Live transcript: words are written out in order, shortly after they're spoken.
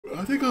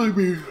I think I'll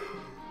be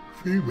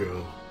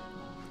female.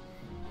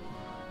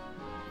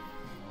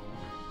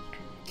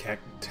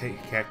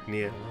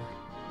 Cacnea.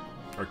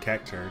 Or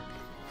Cacturn.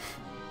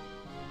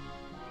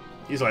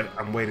 He's like,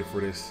 I'm waiting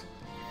for this.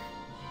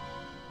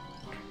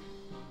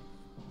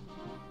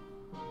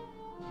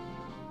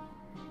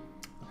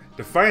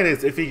 The fight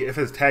is if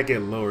his attack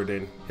get lower,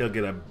 then he'll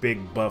get a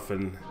big buff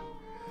and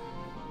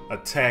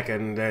attack,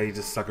 and then he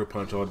just sucker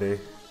punch all day.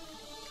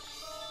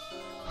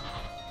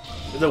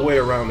 There's a way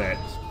around that.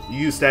 You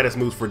use status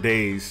moves for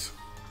days.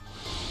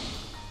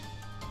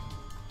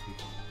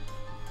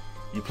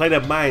 You play the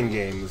mind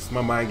games.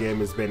 My mind game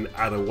has been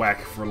out of whack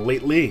for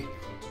lately,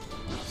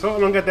 so I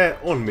don't got that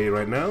on me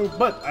right now.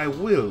 But I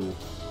will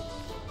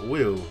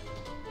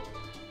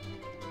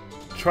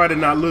try to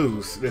not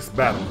lose this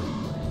battle.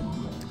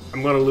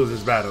 I'm gonna lose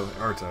this battle,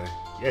 aren't I?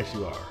 Yes,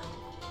 you are.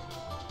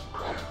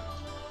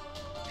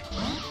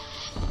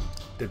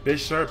 The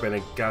Bishop and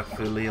it got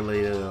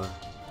Philia.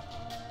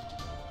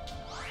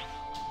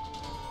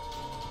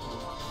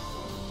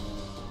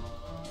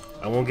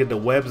 I won't get the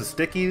webs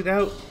sticky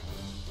out.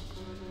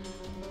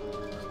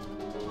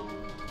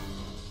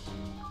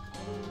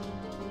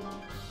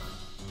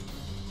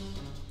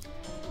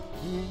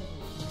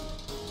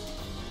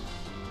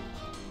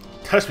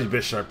 Touch me,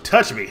 Bishop.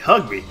 Touch me.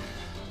 Hug me.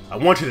 I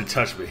want you to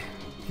touch me.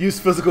 Use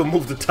physical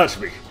move to touch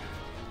me.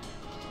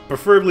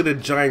 Preferably the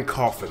giant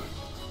coffin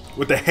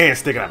with the hand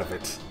sticking out of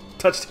it.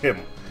 Touch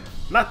him.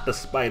 Not the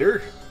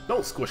spider.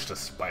 Don't squish the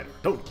spider.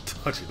 Don't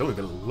touch it. Don't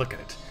even look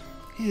at it.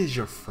 He is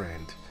your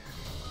friend.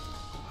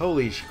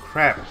 Holy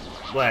crap.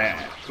 Blah.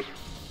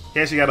 He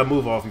actually got a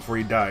move off before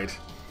he died.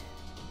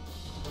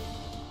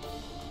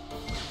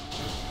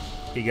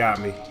 He got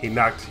me. He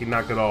knocked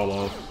it all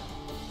off.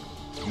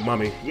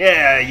 Mummy.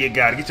 Yeah, you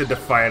got it. Get your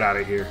Defiant out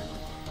of here.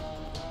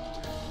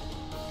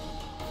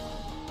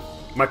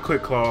 My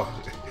Quick Claw.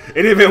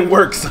 It didn't even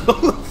work, so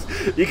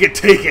you can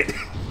take it.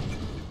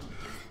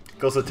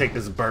 Go so take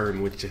this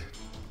burn with you.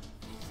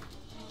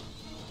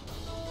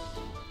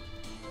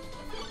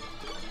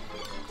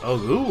 Oh,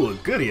 ooh, a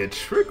goodie, a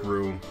trick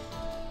room.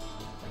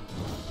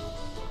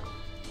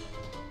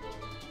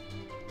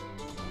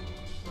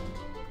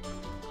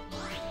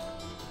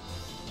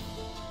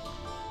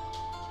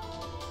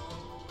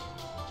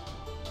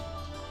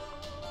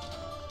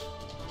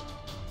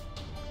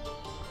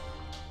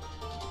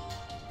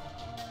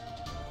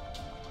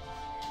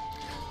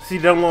 See,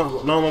 no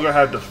longer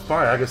have the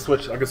fire. I can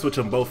switch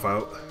them both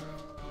out.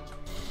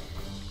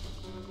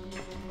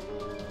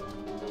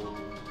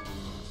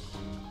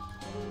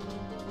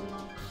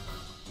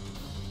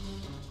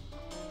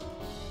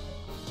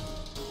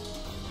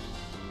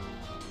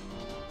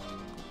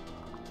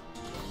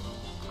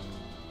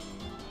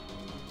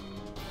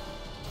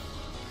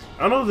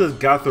 I don't know if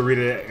this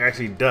Gotharita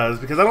actually does,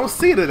 because I don't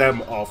see it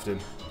that often.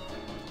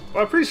 But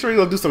I'm pretty sure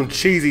he'll do some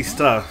cheesy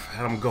stuff,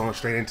 and I'm going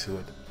straight into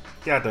it.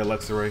 Get out there,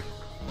 Luxray.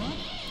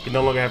 You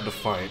no longer have to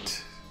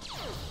fight.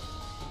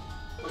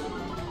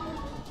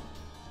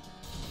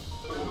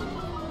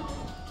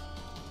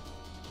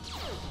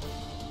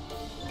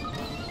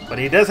 But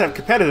he does have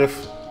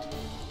competitive.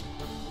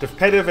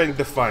 Competitive and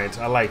defiant.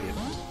 I like it.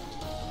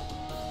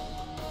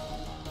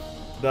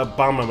 The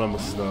Abominable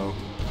Snow.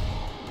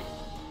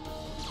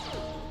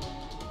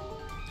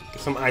 Get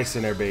some ice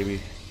in there,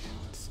 baby.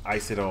 Just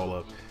ice it all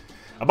up.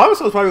 Abominable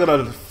Snow is probably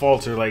gonna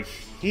falter. Like,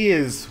 he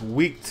is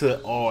weak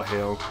to all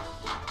hell.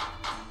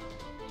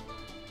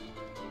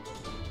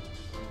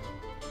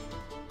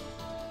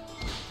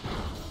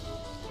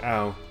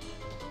 Ow.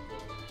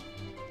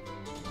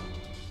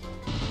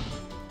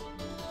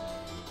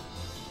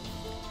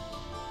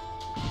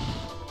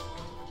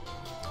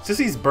 Since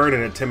he's burned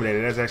and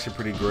intimidated, that's actually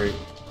pretty great.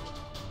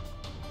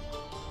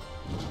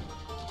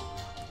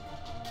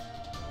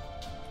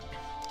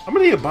 I'm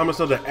gonna need a Abominable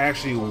Snow to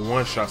actually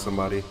one-shot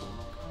somebody.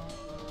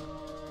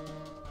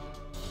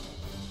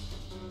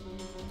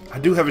 I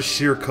do have a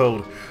sheer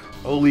code.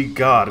 Holy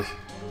God.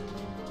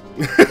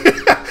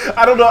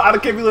 I don't know. I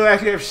can't believe I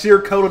actually have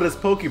sheer code on this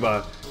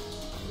Pokemon.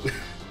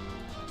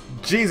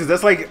 Jesus,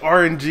 that's like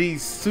RNG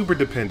super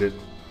dependent.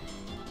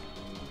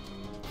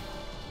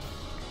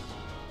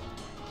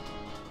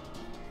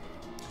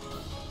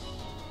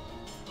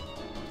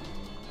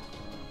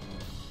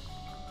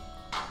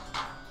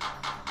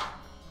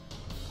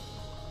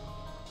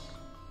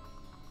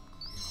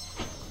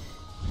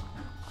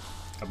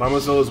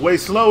 Abominable Snow is way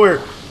slower.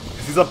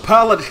 He's a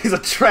pilot. He's a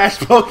trash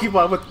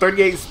Pokemon with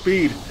 38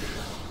 speed.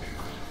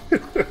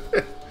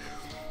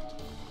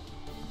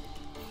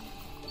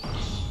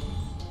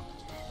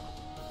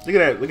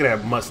 Look at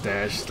that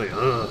mustache. It's like,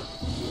 ugh.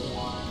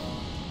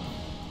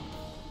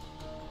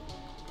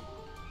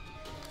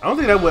 I don't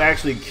think that would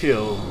actually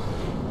kill.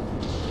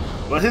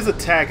 But his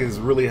attack is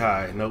really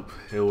high. Nope,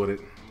 it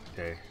wouldn't.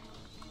 Okay.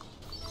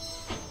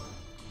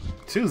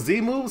 2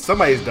 Z moves?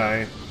 Somebody's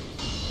dying.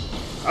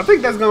 I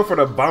think that's going for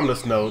the Abominable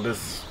Snow.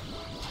 This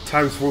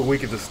times 4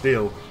 weaker to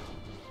steel.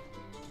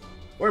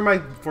 Or it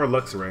might for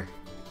Luxray.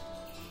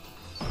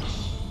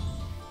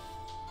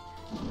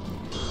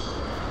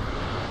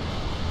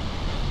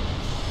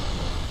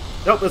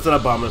 Nope, that's an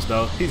Abominus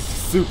though. He's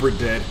super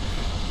dead.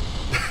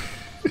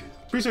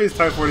 Pretty sure he's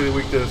time 40 the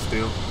week to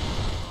steal.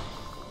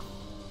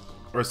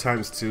 Or it's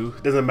times 2.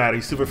 Doesn't matter.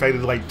 He's super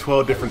effective to like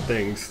 12 different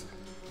things.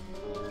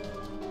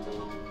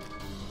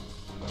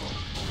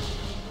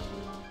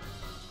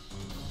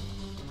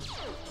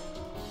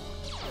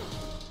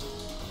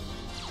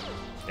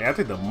 Yeah, I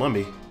think the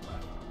mummy.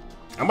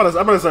 I'm about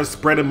to start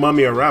spreading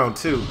mummy around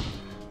too.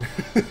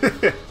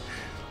 I'm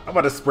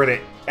about to spread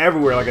it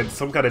everywhere like it's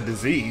some kind of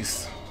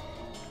disease.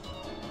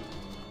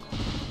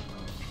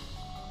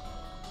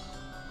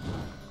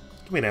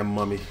 Give me that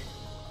mummy.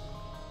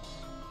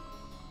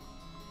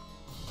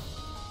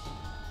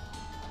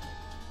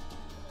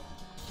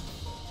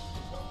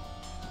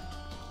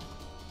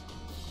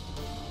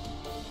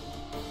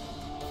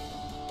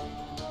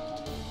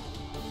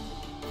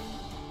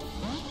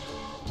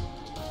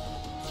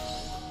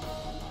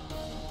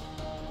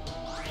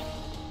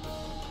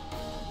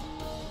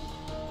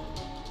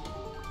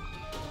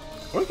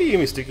 Why can't you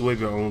even stick away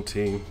your own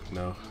team?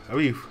 No, that'd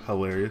be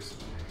hilarious.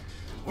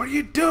 What are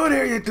you doing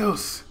here, you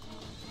deuce?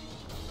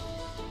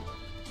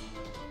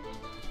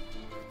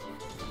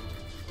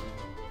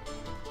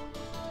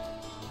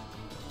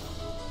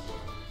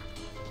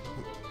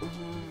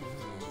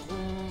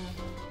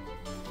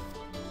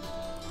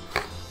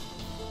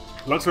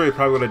 Luxray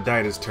probably would have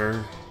died his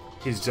turn.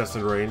 He's just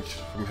in range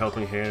from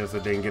helping hands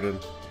that didn't get him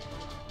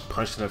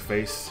punched in the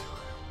face.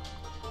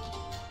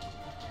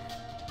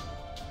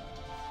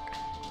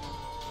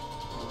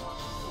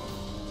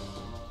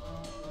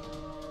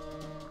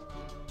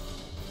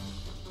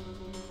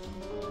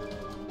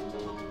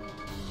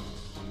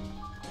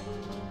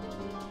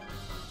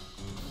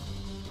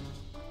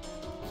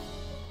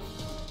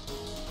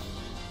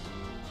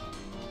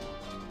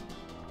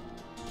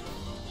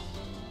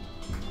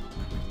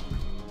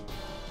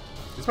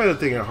 This made the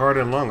thing hard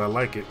and long. I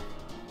like it.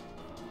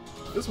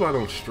 This is why I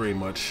don't stream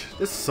much.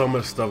 There's so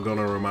much stuff going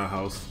on around my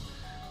house.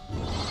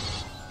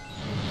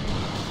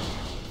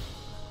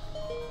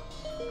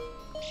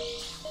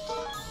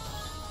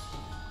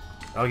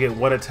 I'll get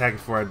one attack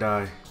before I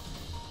die.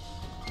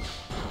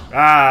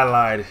 Ah, I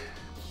lied.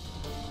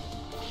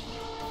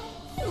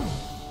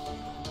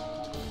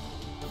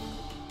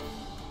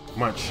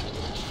 Munch.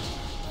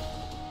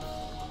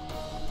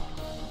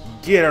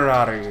 Get her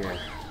out of here.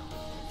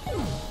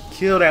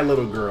 Kill that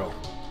little girl.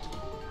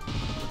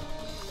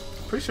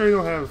 Pretty sure you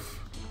don't have...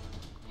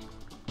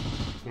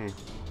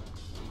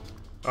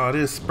 Oh, I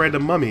didn't spread the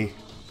mummy.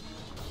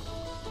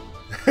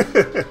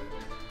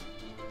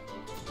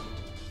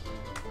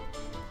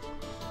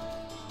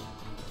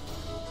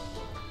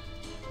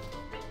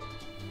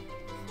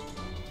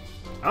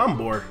 I'm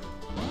bored.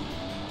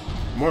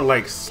 More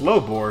like slow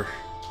bore.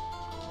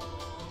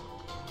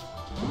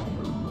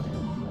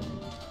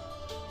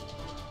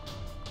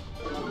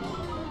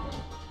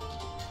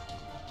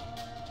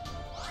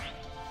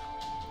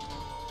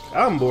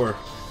 I'm bored.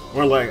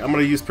 More like I'm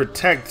gonna use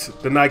protect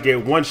to not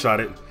get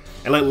one-shotted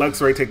and let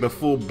Luxray take the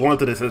full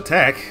blunt of this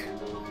attack.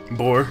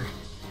 Boar.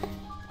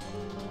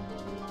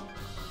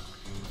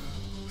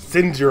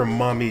 Send your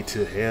mommy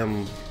to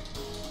him.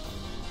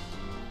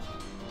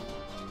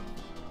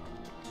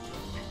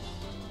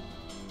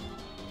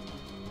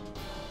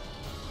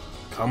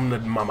 Come to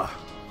mama.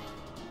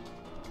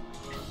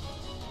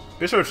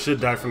 Bishop should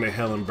die from the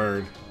hell and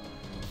burn.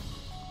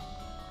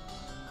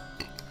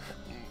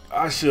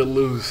 I should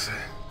lose.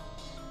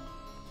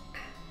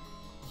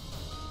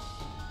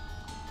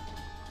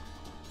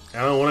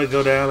 I don't want to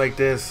go down like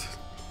this.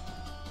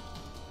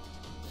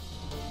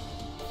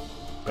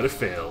 But it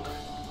failed.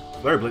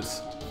 Flare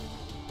Blitz.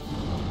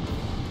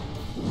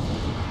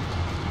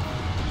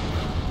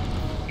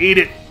 Eat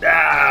it!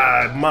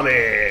 Ah,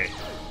 mummy!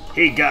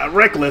 He got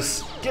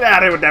reckless. Get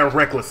out of here with that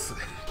reckless.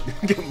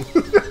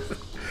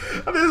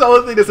 I mean, the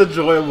only thing that's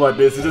enjoyable about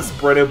this is just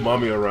spreading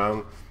mummy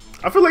around.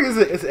 I feel like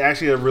it's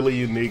actually a really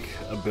unique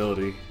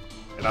ability,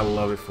 and I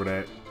love it for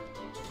that.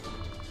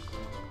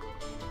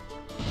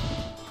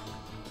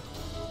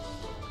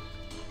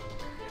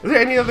 Is there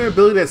any other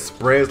ability that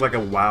spreads like a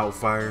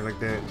wildfire like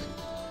that?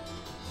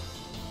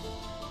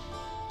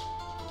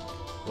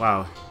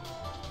 Wow.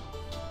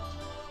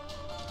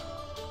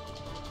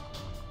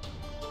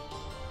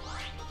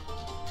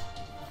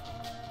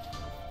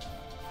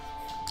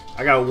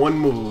 I got one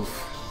move.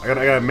 I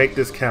gotta make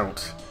this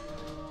count.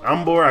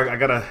 I'm bored. I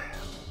gotta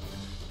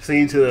send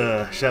you to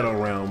the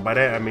Shadow Realm. By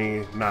that I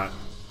mean not.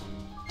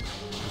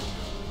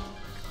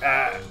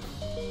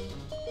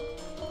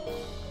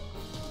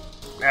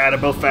 They're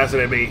both faster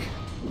than me.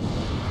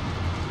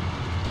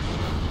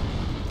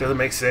 Doesn't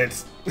make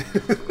sense.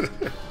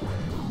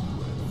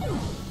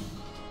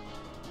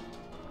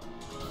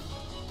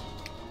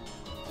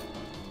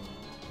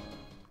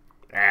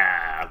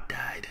 I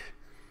died.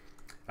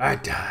 I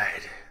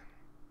died.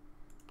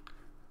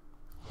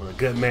 When a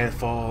good man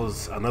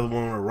falls, another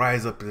one will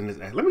rise up in his...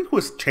 Let me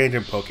quit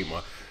changing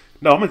Pokemon.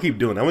 No, I'm gonna keep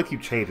doing it. I'm gonna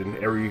keep changing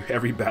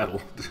every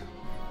battle.